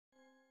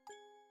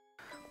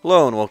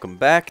Hello and welcome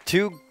back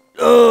to...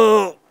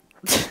 Oh!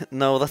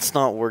 No, that's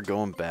not what we're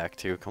going back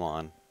to. Come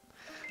on.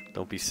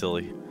 Don't be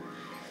silly.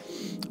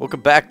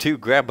 Welcome back to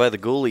Grabbed by the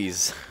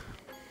Ghoulies.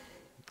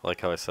 I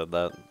like how I said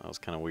that. That was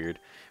kind of weird.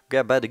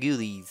 Grabbed by the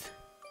Ghoulies.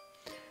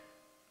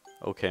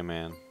 Okay,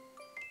 man.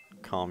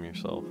 Calm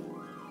yourself.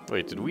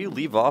 Wait, did we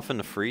leave off in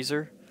the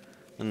freezer?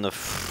 In the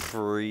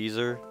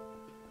freezer?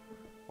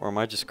 Or am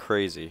I just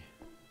crazy?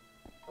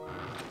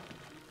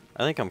 I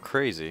think I'm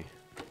crazy.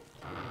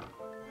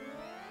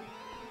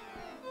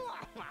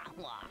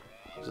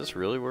 Is this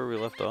really where we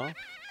left off?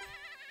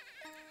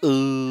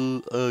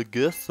 I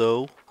guess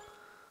so.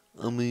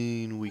 I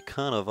mean, we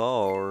kind of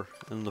are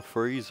in the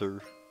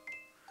freezer.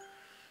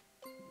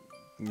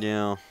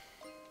 Yeah.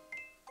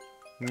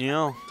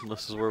 Yeah,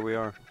 this is where we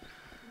are.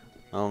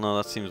 I don't know,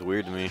 that seems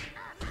weird to me.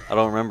 I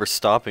don't remember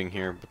stopping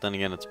here, but then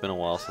again, it's been a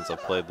while since I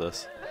played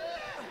this.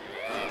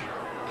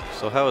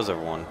 So how is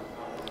everyone?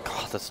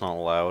 God, that's not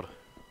loud.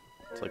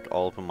 It's like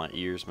all up in my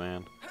ears,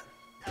 man.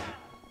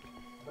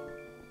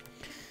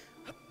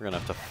 We're gonna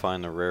have to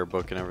find the rare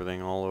book and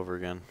everything all over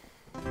again.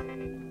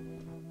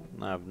 And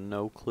I have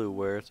no clue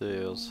where it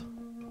is.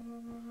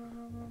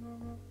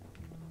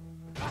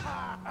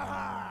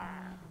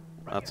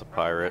 That's a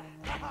pirate.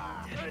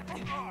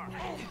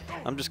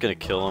 I'm just gonna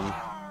kill him.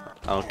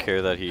 I don't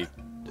care that he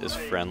is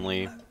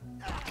friendly,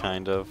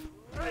 kind of.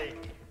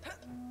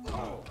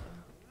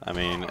 I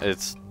mean,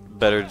 it's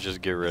better to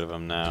just get rid of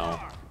him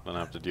now than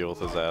have to deal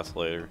with his ass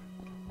later.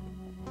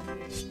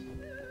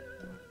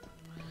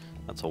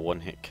 That's a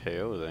one-hit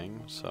KO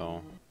thing,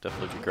 so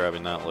definitely be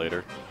grabbing that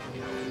later.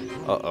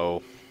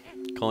 Uh-oh.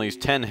 Can only use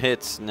 10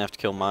 hits and have to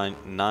kill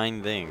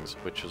 9 things,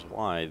 which is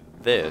why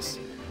this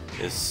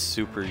is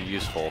super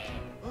useful.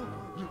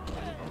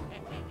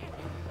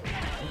 Did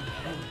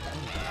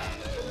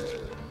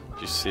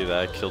you see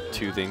that? I killed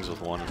 2 things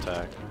with 1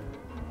 attack.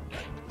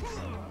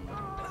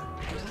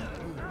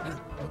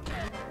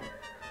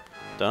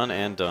 Done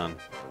and done.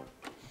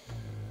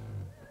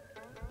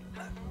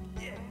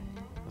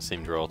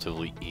 Seemed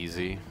relatively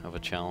easy of a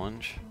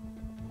challenge.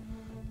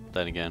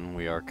 Then again,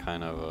 we are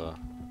kind of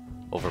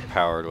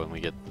overpowered when we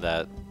get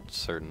that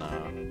certain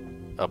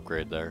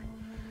upgrade there.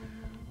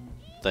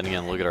 Then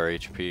again, look at our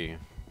HP.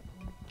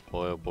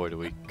 Boy, oh boy, do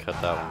we cut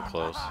that one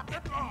close.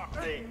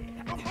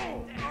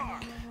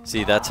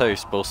 See, that's how you're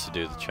supposed to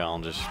do the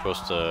challenges. You're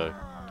supposed to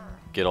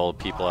get all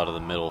the people out of the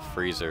middle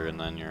freezer, and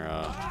then you're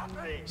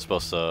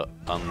supposed to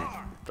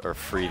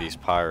free these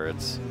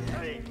pirates.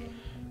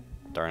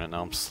 Darn it,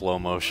 now I'm slow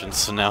motion,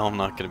 so now I'm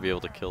not going to be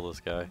able to kill this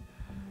guy.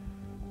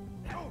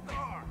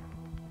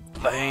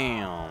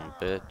 Bam,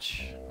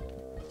 bitch.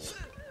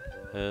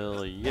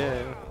 Hell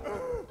yeah.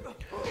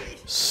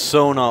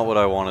 So not what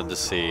I wanted to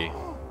see.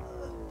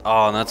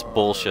 Oh, and that's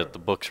bullshit. The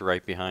book's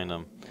right behind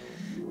him.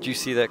 Did you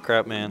see that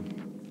crap,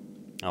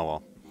 man? Oh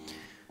well.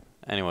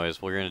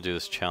 Anyways, we're going to do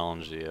this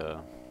challenge the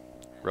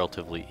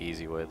relatively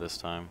easy way this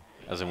time.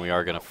 As in, we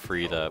are going to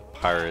free the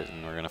pirate,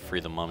 and we're going to free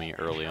the mummy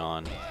early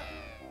on.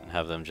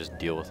 Have them just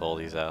deal with all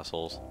these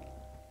assholes.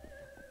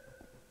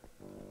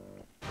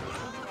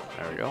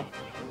 There we go.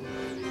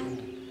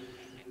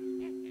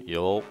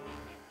 Yo.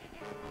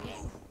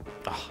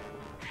 Ah.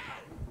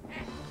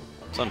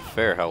 It's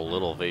unfair how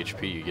little of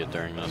HP you get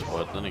during this,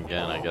 but then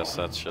again, I guess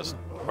that's just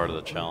part of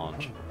the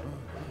challenge.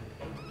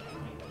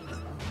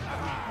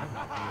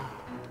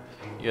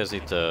 You guys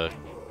need to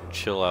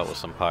chill out with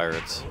some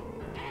pirates.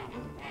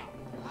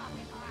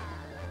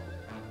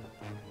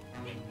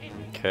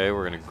 Okay,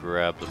 we're gonna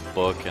grab the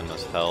book and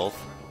this health.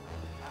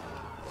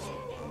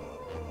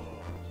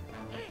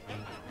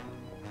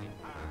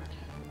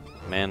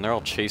 Man, they're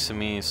all chasing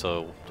me,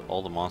 so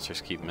all the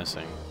monsters keep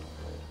missing.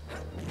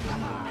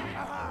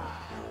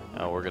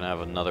 Now we're gonna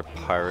have another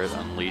pirate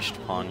unleashed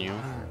upon you.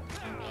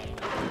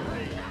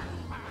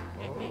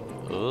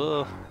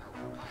 Ugh.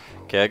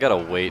 Okay, I gotta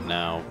wait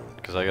now,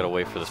 because I gotta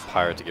wait for this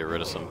pirate to get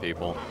rid of some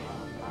people.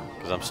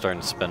 Because I'm starting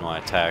to spend my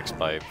attacks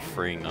by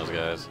freeing those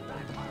guys.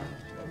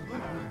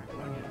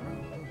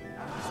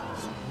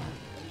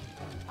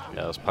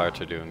 Yeah, those pirates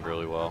are doing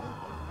really well.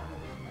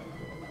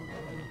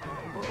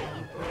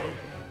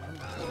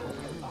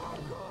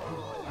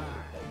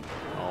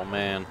 Oh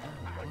man.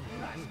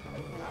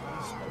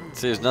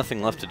 See, there's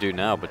nothing left to do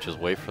now but just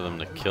wait for them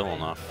to kill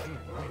enough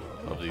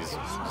of these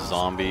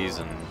zombies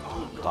and...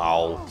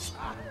 Ow.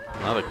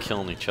 Now they're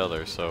killing each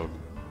other, so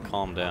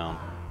calm down.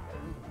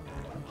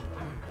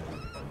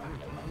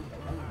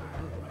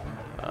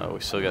 We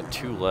still got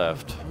 2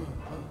 left.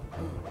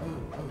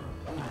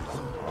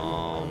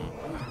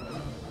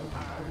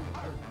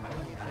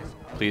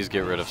 Please get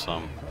rid of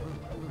some.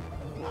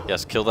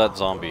 Yes, kill that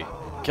zombie.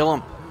 Kill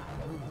him!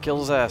 Kill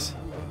his ass.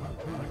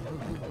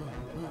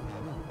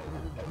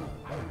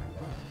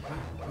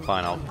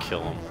 Fine, I'll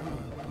kill him.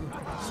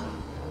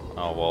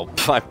 Oh, well,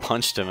 I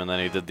punched him and then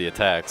he did the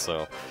attack,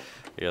 so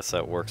I guess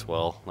that works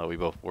well, that we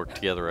both work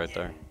together right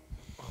there.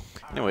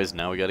 Anyways,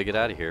 now we gotta get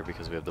out of here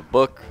because we have the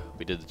book,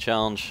 we did the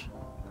challenge.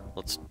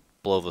 Let's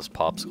blow this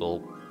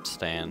popsicle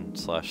stand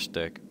 /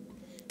 stick.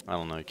 I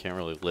don't know, you can't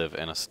really live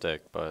in a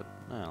stick, but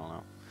I don't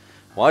know.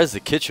 Why is the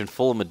kitchen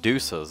full of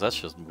Medusas? That's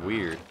just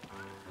weird.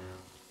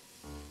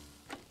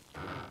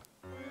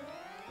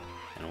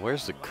 And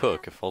where's the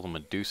cook if all the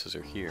Medusas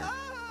are here?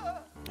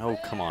 Oh,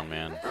 come on,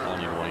 man. I don't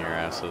need one of your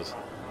asses.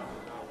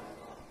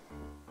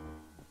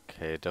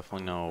 Okay,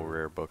 definitely no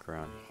rare book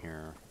around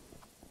here.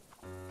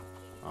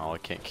 Oh, I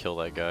can't kill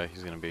that guy.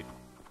 He's gonna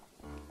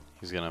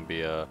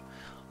be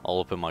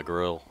all up in my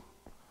grill.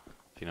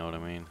 If you know what I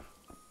mean.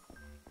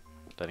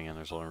 Then again,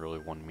 there's only really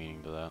one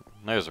meaning to that.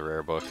 There's a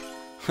rare book.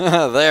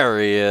 There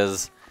he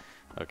is.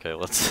 Okay,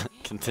 let's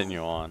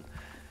continue on.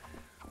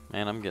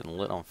 Man, I'm getting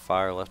lit on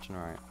fire left and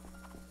right.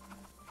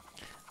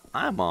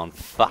 I'm on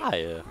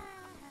fire.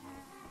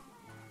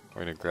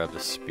 We're gonna grab the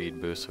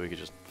speed boost so we can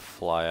just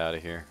fly out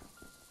of here.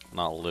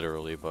 Not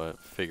literally, but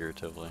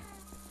figuratively.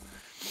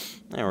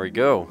 There we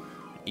go.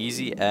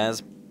 Easy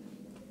as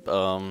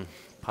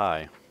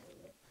pie.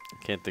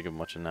 Can't think of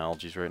much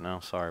analogies right now.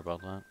 Sorry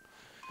about that.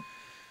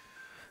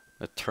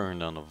 I turned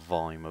down the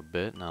volume a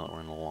bit now that we're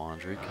in the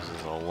laundry because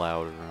it's a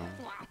loud room.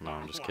 No,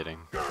 I'm just kidding.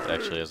 It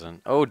actually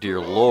isn't. Oh dear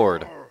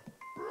lord.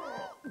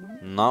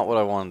 Not what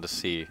I wanted to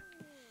see.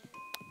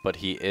 But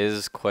he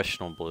is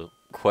questionably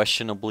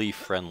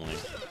friendly.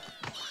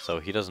 So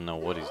he doesn't know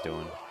what he's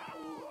doing.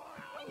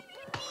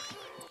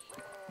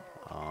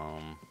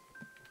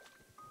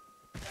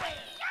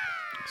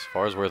 As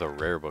far as where the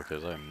rare book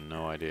is, I have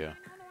no idea.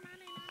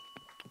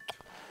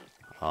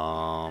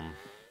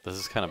 This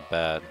is kind of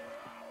bad.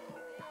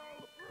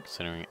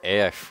 Considering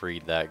A, I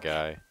freed that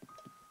guy.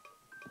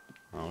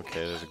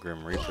 Okay, there's a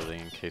Grim Reaper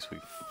thing in case we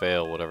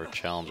fail whatever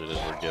challenge it is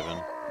we're given.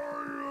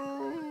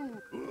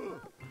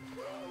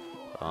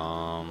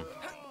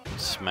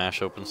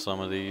 Smash open some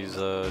of these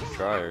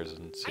dryers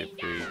and see if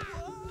we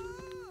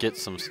get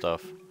some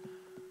stuff.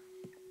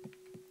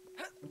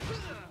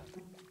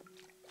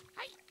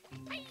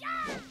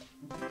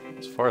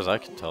 As far as I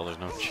can tell, there's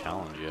no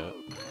challenge yet.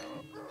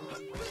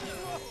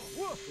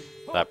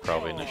 That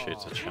probably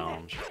initiates a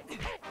challenge.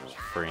 Just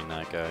freeing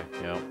that guy,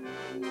 yep.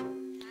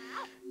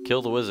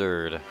 Kill the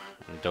wizard,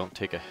 and don't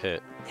take a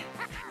hit.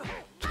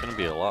 It's gonna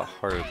be a lot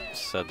harder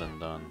said than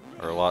done.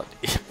 Or a lot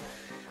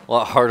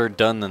harder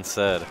done than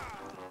said.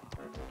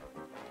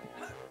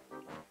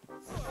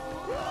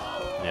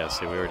 Yeah,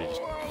 see, we already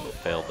just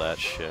failed that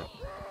shit.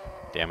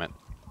 Damn it.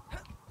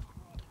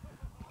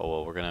 Oh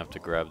well, we're gonna have to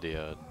grab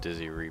the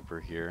Dizzy Reaper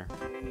here.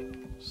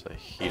 So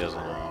he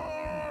doesn't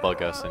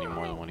bug us any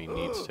more than when he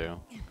needs to.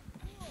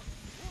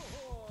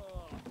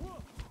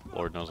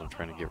 Lord knows I'm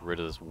trying to get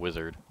rid of this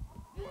wizard.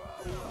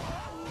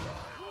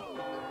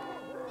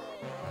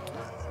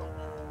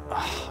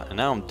 And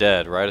now I'm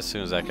dead right as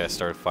soon as that guy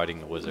started fighting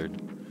the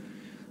wizard.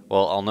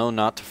 Well, I'll know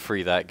not to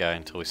free that guy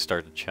until we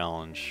start the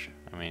challenge.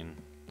 I mean,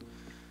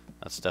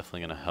 that's definitely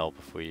going to help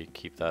if we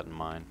keep that in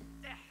mind.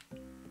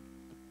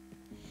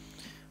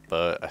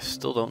 But I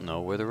still don't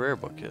know where the rare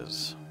book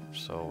is.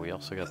 So we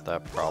also got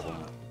that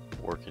problem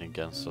working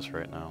against us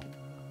right now.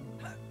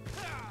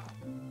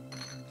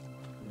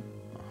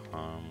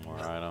 More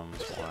items,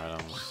 more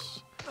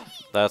items.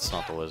 That's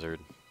not the wizard.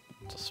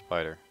 It's a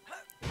spider.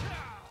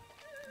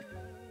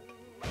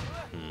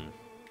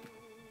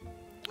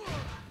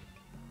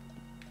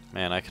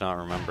 Man, I cannot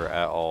remember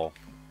at all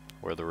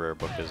where the rare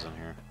book is in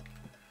here.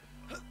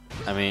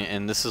 I mean,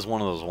 and this is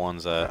one of those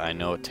ones that I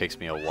know it takes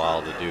me a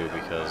while to do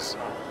because...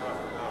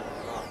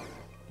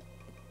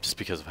 just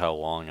because of how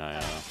long I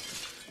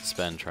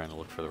spend trying to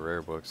look for the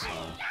rare books.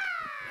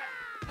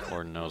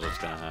 Lord knows what's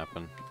gonna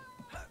happen.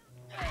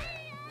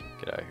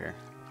 Get out of here.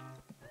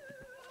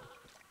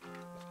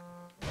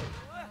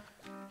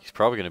 He's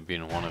probably gonna be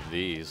in one of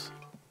these.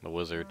 The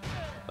wizard,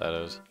 that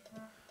is.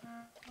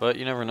 But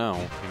you never know.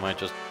 He might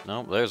just...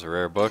 Nope, there's a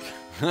rare book.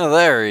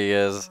 There he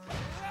is.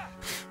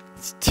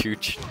 It's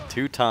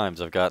two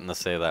times I've gotten to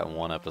say that in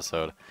one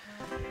episode.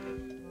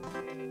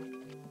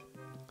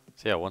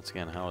 So yeah, once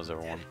again, how is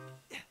everyone?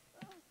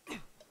 Can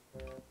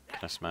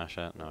I smash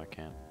that? No, I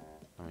can't.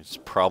 I mean, it's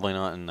probably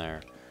not in there.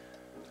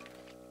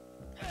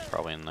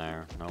 Probably in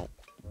there. Nope.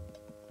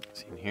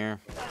 Is he in here?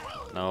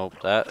 Nope,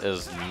 that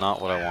is not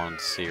what I wanted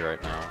to see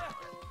right now.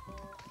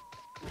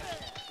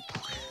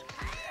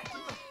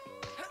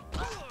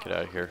 Get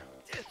out of here.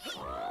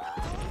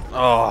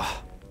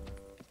 Oh!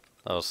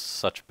 That was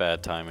such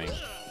bad timing.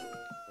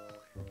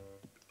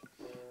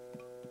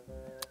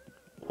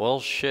 Well,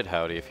 shit,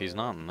 howdy, if he's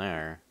not in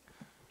there.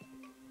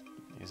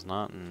 He's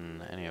not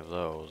in any of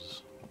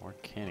those. Where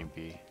can he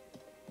be?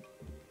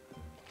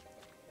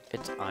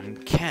 It's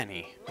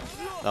uncanny.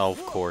 Oh,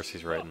 of course,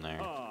 he's right in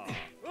there.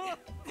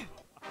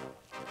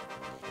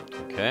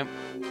 Okay.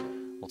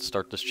 Let's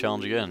start this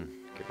challenge again.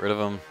 Get rid of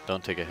him.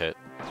 Don't take a hit.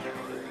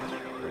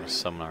 We're gonna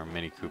summon our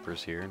Mini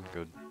Coopers here and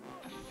go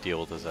deal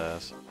with his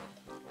ass.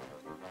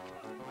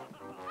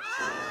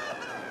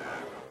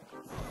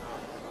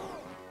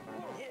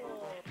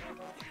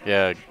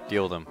 Yeah,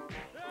 deal with him.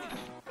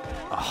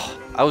 Oh,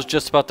 I was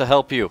just about to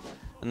help you,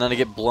 and then I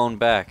get blown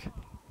back.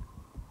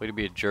 Way to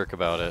be a jerk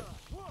about it.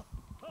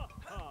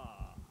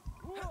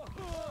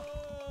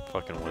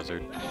 Fucking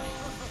wizard.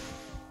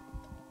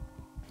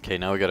 Okay,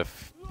 now we gotta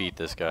beat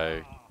this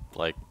guy,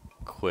 like,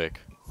 quick.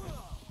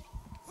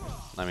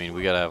 I mean,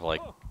 we gotta have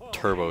like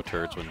turbo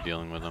turds when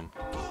dealing with them.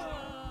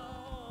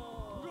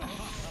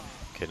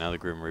 Okay, now the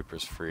Grim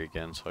Reaper's free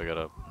again, so I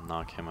gotta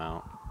knock him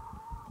out.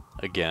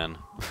 Again.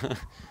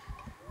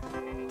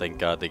 Thank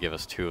God they give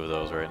us 2 of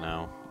those right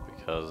now,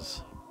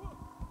 because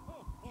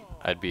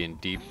I'd be in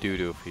deep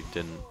doo-doo if he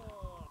didn't.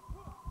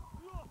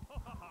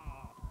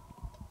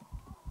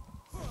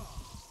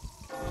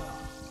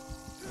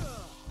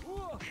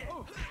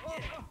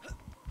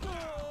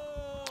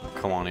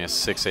 Come on, he has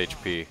 6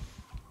 HP.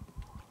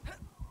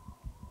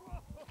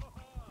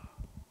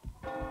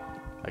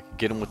 I could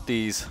get him with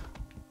these.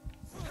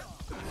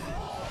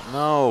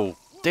 No!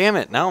 Damn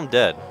it, now I'm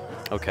dead.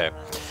 Okay.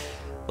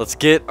 Let's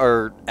get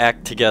our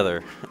act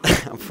together.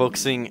 I'm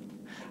focusing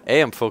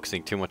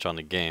too much on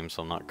the game,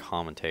 so I'm not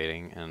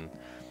commentating, and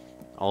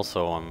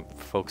also I'm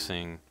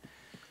focusing,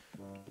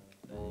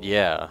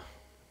 yeah,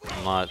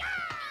 I'm not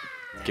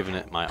giving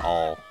it my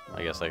all,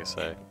 I guess I could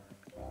say.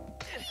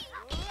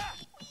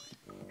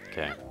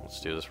 Okay,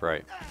 let's do this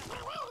right.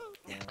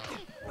 I'm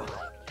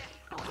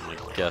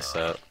gonna guess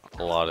that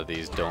a lot of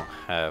these don't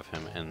have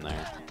him in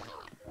there,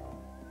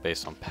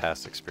 based on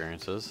past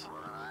experiences.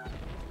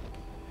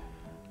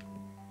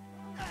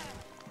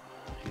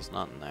 He's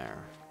not in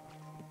there.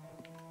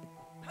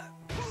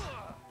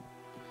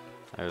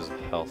 There's a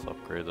health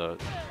upgrade that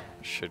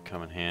should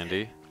come in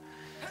handy.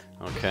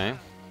 Okay.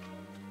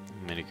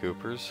 Mini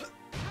Coopers.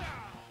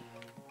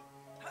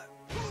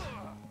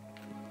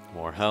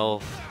 More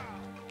health.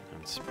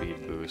 And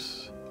speed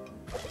boosts.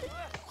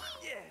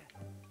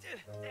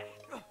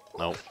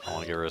 Nope, I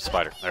want to get rid of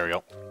Spider. There we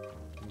go.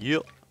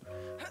 Yep.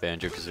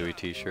 Banjo-Kazooie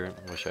t-shirt.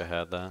 Wish I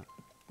had that.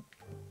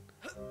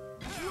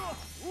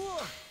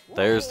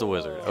 There's the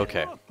wizard.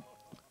 Okay.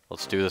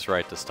 Let's do this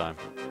right this time.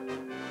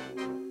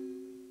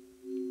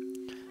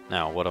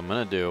 Now, what I'm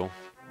going to do is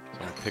I'm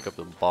going to pick up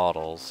the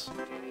bottles,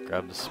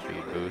 grab the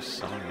speed boost,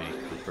 some Mini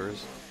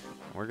Coopers,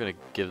 and we're going to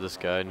give this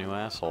guy a new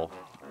asshole.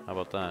 How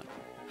about that?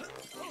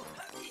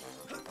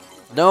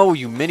 No,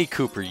 you Mini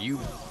Cooper, you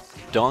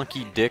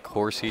donkey dick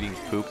horse-eating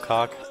poop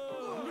cock.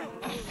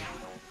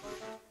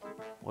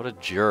 What a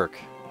jerk.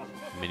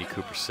 Mini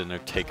Cooper sitting there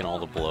taking all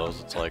the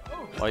blows. It's like,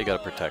 why you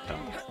gotta protect him?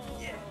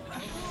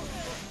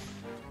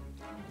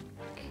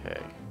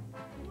 Okay.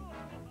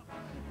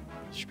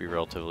 Should be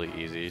relatively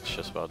easy. It's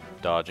just about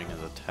dodging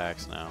his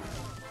attacks now.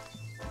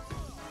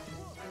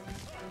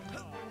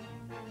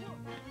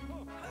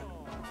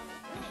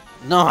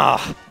 Nah!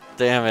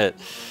 Damn it.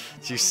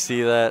 Did you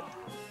see that?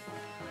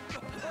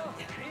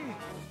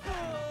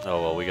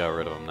 Oh well, we got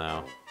rid of him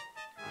now.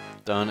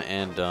 Done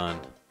and done.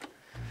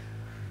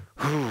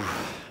 Whew.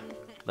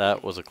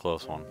 That was a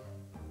close one.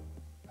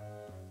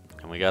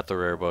 And we got the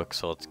rare book,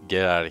 so let's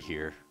get out of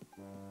here.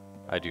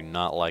 I do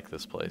not like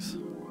this place.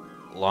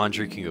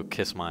 Laundry can go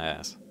kiss my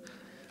ass.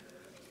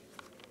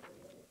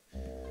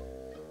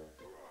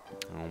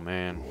 Oh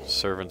man,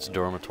 servant's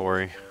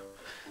dormitory.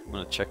 I'm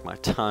gonna check my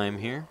time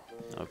here.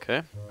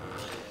 Okay.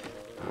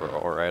 We're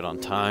alright on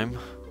time.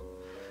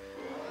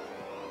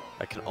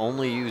 I can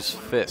only use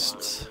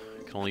fists.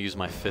 I can only use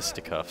my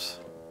fisticuffs.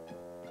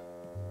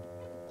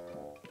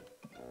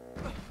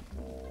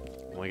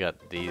 We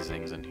got these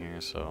things in here,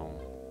 so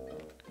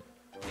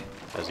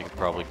as you can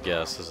probably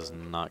guess, this is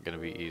not going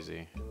to be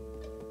easy.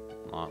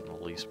 Not in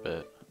the least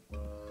bit.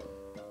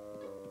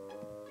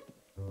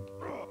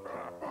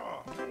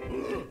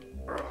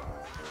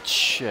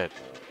 Shit.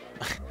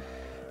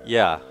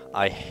 Yeah,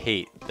 I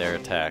hate their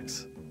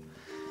attacks.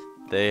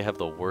 They have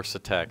the worst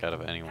attack out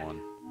of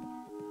anyone.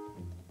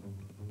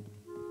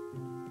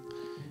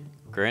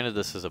 Granted,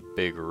 this is a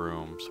big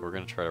room, so we're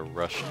going to try to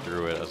rush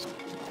through it as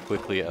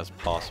quickly as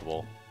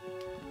possible.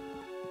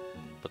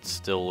 But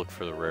still look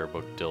for the rare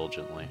book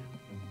diligently.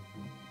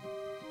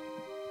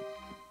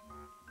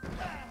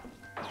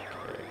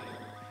 Okay.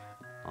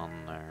 On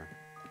there.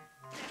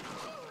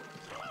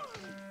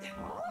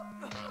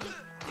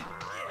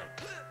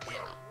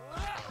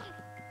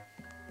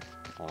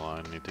 Hold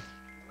on, I need to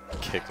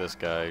kick this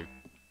guy.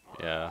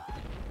 Yeah,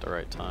 at the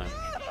right time.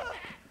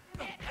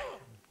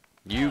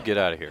 You get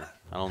out of here.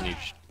 I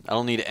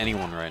don't need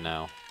anyone right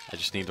now. I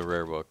just need the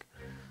rare book.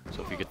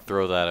 So if you could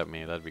throw that at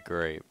me, that'd be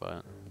great,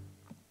 but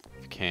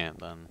if you can't,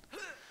 then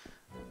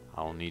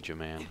I will need you,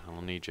 man. I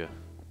will need you.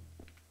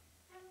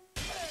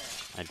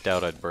 I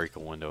doubt I'd break a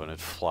window and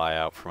it'd fly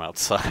out from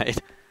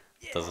outside.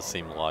 Doesn't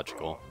seem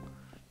logical.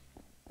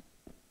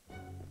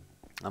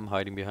 I'm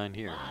hiding behind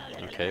here.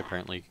 Okay,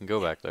 apparently you can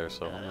go back there,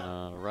 so I'm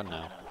gonna run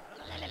now.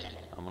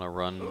 I'm gonna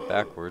run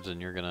backwards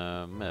and you're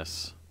gonna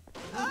miss.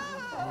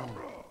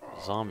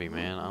 Zombie,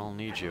 man, I don't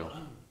need you.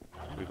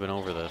 We've been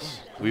over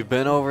this. We've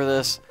been over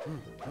this!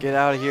 Get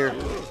out of here!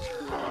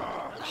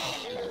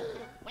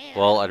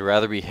 Well, I'd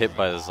rather be hit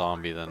by the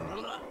zombie than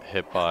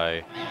hit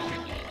by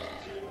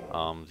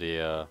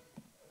yeah,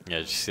 did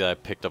you see that? I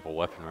picked up a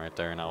weapon right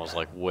there and I was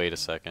like, wait a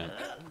second.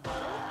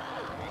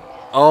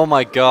 Oh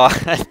my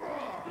god!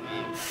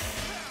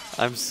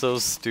 I'm so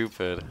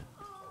stupid.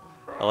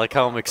 I like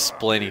how I'm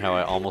explaining how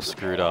I almost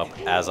screwed up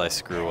as I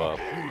screw up.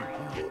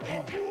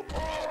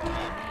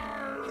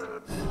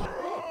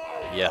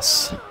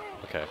 Yes.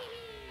 Okay.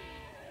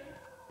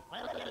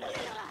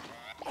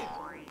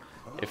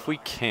 If we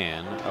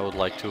can, I would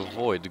like to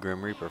avoid the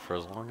Grim Reaper for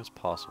as long as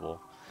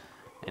possible.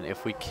 And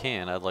if we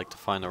can, I'd like to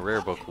find the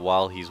rare book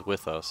while he's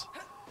with us.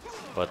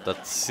 But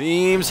that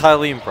seems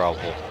highly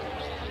improbable.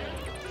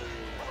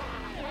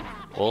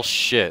 Well,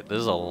 shit, this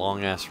is a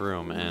long-ass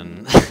room,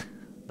 and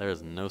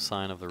there's no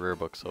sign of the rare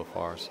book so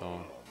far,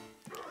 so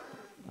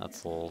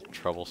that's a little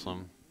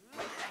troublesome.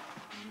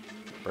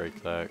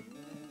 Break that.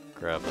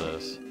 Grab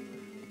this.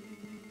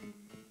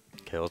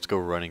 Okay, let's go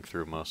running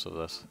through most of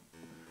this.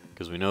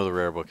 Because we know the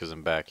rare book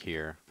isn't back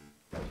here.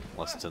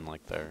 Unless it's in,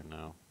 like, there.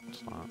 No,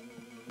 it's not.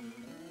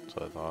 That's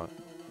what I thought.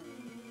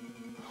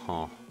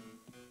 Huh.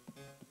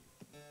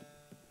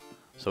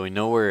 So we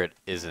know where it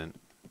isn't.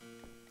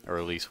 Or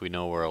at least we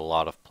know where a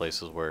lot of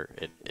places where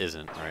it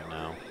isn't right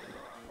now.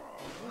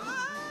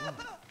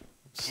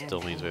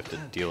 Still means we have to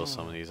deal with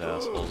some of these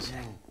assholes.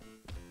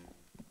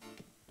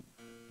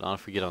 Not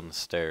if we get on the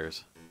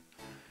stairs.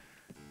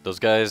 Those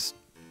guys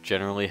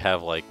generally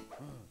have like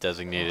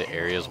designated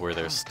areas where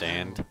they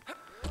stand.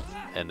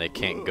 And they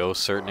can't go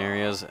certain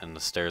areas, and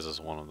the stairs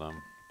is one of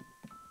them.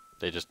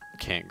 They just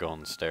can't go on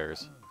the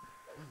stairs.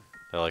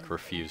 They like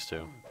refuse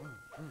to.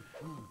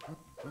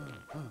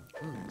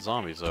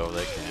 Zombies though,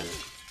 they can.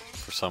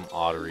 For some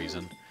odd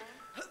reason.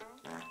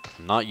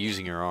 I'm not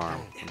using your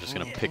arm. I'm just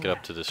gonna pick it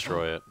up to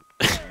destroy it.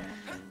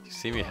 You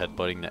see me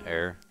headbutting the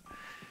air?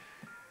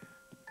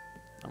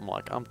 I'm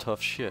like, I'm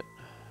tough shit.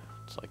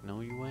 It's like,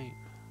 no you ain't.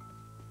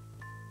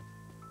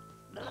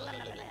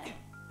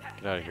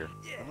 Get out of here.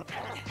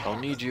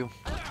 Don't need you.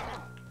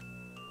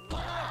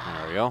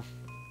 There we go.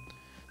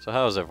 So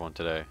how is everyone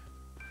today?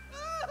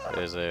 It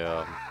is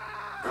a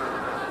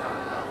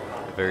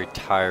very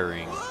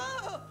tiring,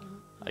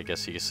 I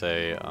guess you could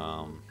say,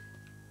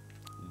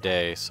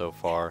 day so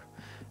far.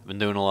 I've been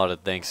doing a lot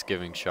of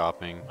Thanksgiving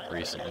shopping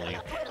recently,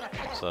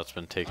 so that's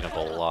been taking up a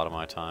lot of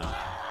my time.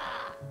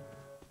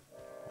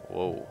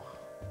 Whoa.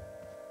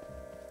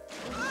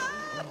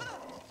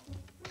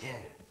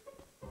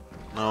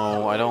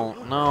 No, I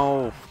don't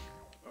know.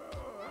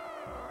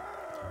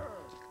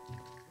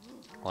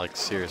 Like,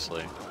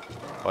 seriously.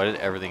 Why did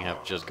everything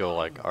have to just go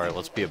like, alright,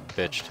 let's be a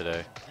bitch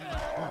today?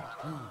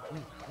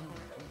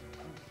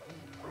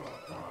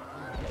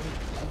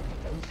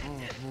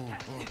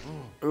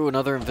 Ooh,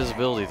 another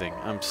invisibility thing.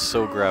 I'm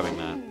so grabbing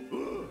that.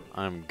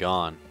 I'm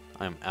gone.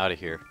 I'm out of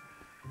here.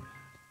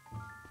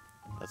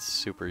 That's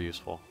super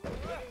useful.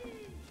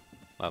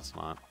 That's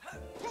not.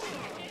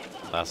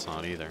 That's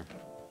not either.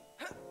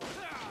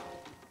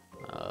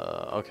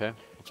 Okay.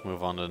 Let's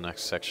move on to the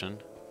next section.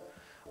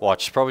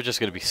 Watch, it's probably just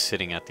gonna be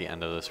sitting at the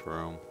end of this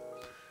room.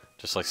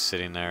 Just like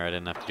sitting there. I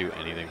didn't have to do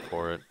anything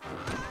for it.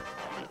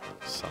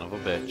 Son of a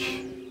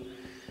bitch.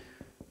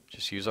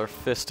 Just use our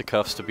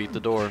fisticuffs to beat the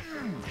door.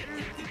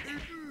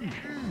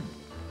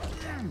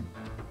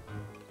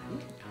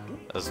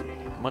 As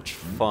much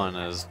fun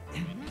as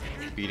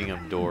beating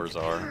up doors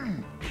are.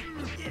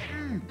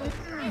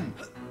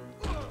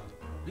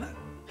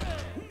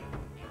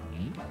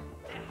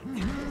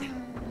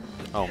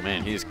 Oh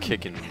man, he's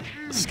kicking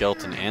the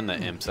skeleton and the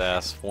imp's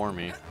ass for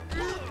me.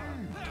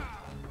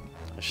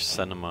 I should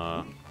send him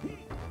a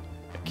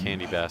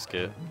candy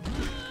basket.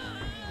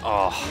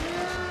 Oh.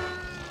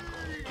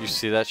 You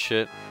see that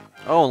shit?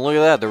 Oh, and look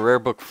at that, the rare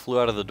book flew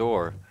out of the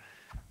door.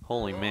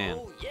 Holy man.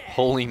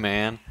 Holy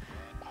man.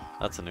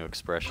 That's a new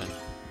expression.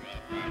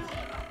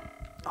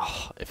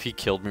 Oh, if he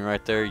killed me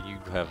right there, you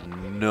have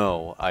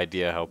no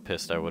idea how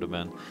pissed I would have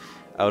been.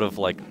 I would have,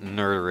 like,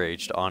 nerd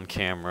raged on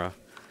camera.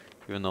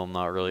 Even though I'm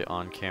not really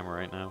on camera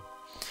right now.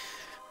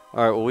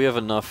 Alright, well we have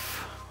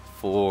enough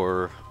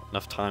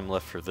time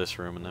left for this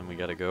room, and then we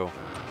gotta go.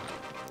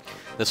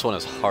 This one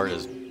is hard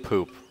as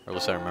poop, or at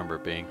least I remember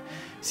it being.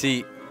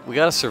 See, we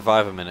gotta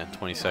survive a minute and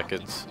 20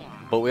 seconds,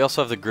 but we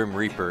also have the Grim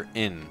Reaper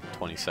in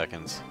 20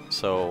 seconds,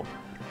 so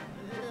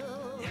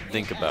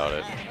think about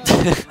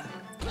it.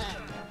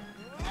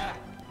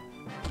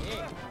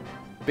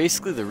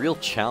 Basically, the real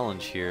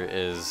challenge here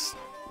is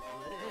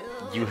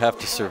you have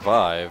to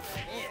survive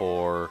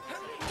for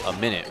a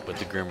minute with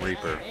the Grim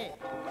Reaper.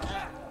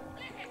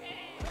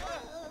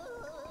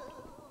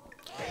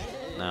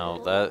 Now,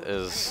 that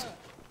is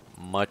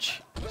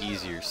much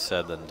easier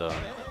said than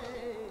done.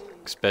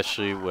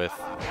 Especially with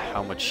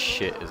how much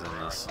shit is in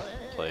this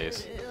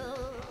place.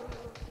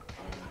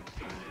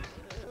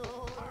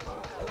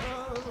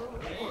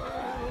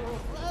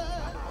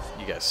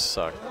 You guys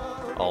suck.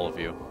 All of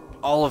you.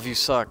 All of you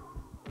suck.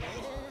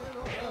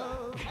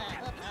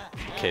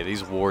 Okay,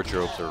 these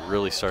wardrobes are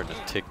really starting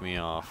to tick me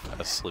off,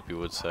 as Slippy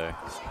would say.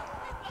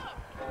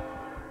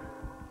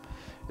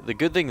 The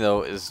good thing,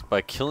 though, is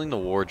by killing the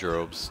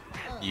wardrobes,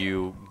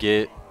 you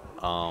get,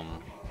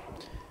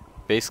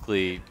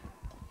 basically,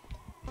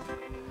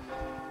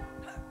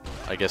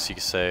 I guess you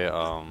could say,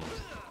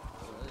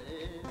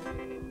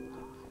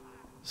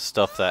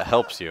 stuff that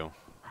helps you.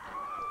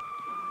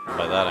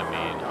 By that I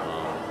mean,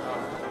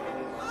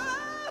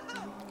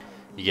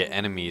 you get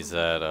enemies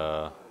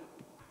that,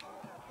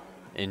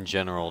 in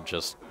general,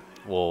 just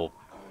will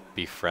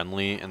be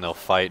friendly, and they'll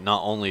fight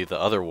not only the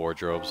other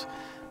wardrobes,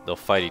 they'll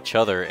fight each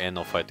other, and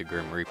they'll fight the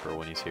Grim Reaper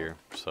when he's here.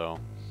 So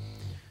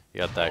you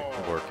got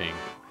that working.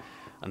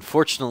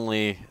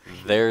 Unfortunately,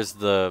 there's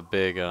the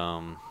big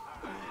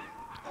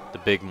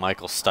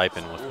Michael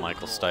Stipen with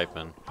Michael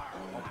Stipen.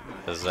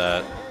 Is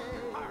that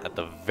at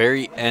the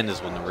very end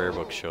is when the rare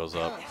book shows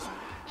up.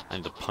 I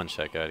need to punch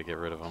that guy to get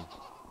rid of him.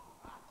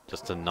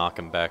 Just to knock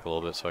him back a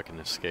little bit so I can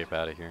escape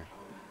out of here.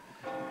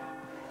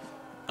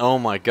 Oh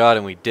my god,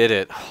 and we did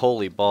it.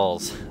 Holy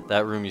balls.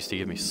 That room used to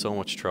give me so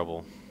much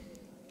trouble.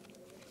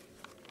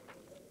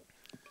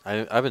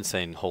 I've been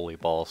saying holy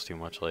balls too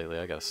much lately.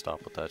 I gotta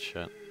stop with that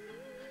shit.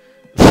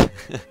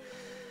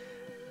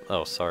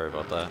 Oh, sorry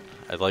about that.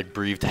 I like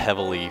breathed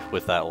heavily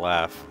with that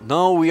laugh.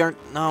 No, we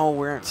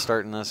aren't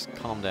starting this.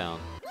 Calm down.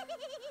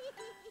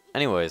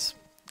 Anyways,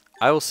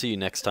 I will see you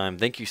next time.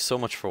 Thank you so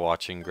much for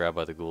watching Grabbed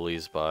by the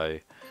Ghoulies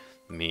by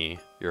me,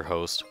 your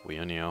host,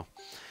 TheWeoneo.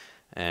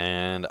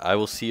 And I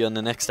will see you on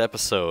the next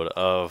episode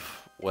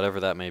of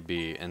whatever that may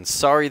be. And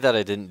sorry that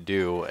I didn't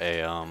do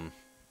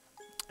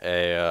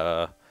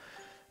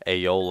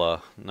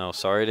Ayola. No,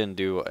 sorry I didn't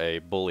do a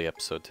bully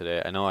episode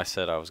today. I know I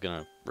said I was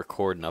going to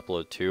record and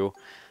upload 2,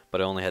 but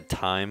I only had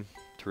time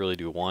to really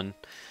do 1.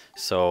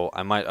 So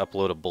I might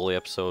upload a bully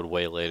episode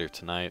way later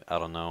tonight. I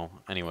don't know.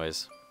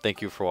 Anyways,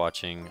 thank you for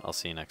watching. I'll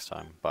see you next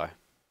time. Bye.